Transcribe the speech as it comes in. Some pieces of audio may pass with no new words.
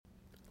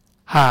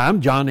Hi,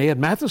 I'm John Ed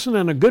Matheson,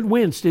 and a good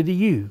Wednesday to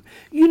you.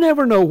 You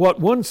never know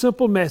what one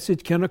simple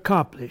message can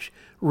accomplish.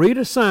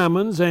 Rita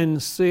Simons and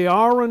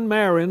Ciaran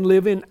Marin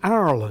live in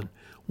Ireland.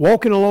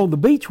 Walking along the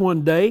beach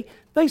one day,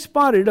 they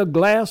spotted a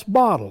glass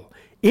bottle.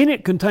 In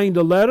it contained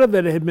a letter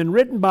that had been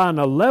written by an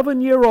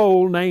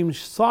 11-year-old named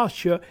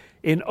Sasha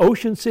in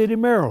Ocean City,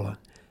 Maryland.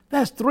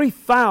 That's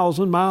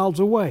 3,000 miles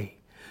away.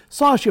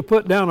 Sasha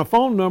put down a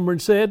phone number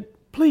and said,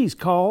 "Please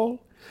call."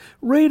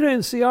 Rita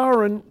and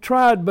Ciaran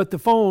tried, but the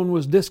phone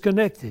was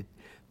disconnected.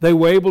 They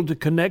were able to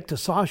connect to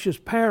Sasha's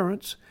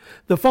parents.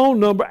 The phone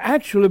number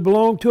actually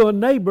belonged to a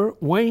neighbor,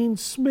 Wayne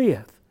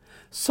Smith.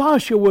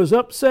 Sasha was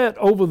upset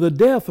over the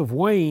death of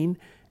Wayne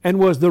and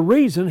was the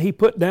reason he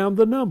put down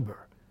the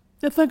number.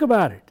 Now think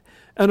about it.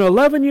 An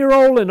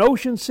 11-year-old in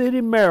Ocean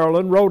City,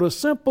 Maryland wrote a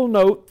simple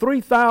note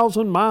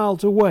 3,000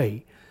 miles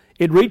away.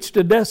 It reached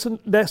a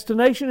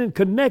destination and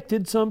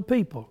connected some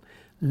people.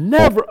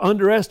 Never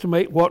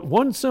underestimate what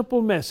one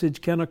simple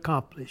message can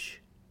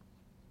accomplish.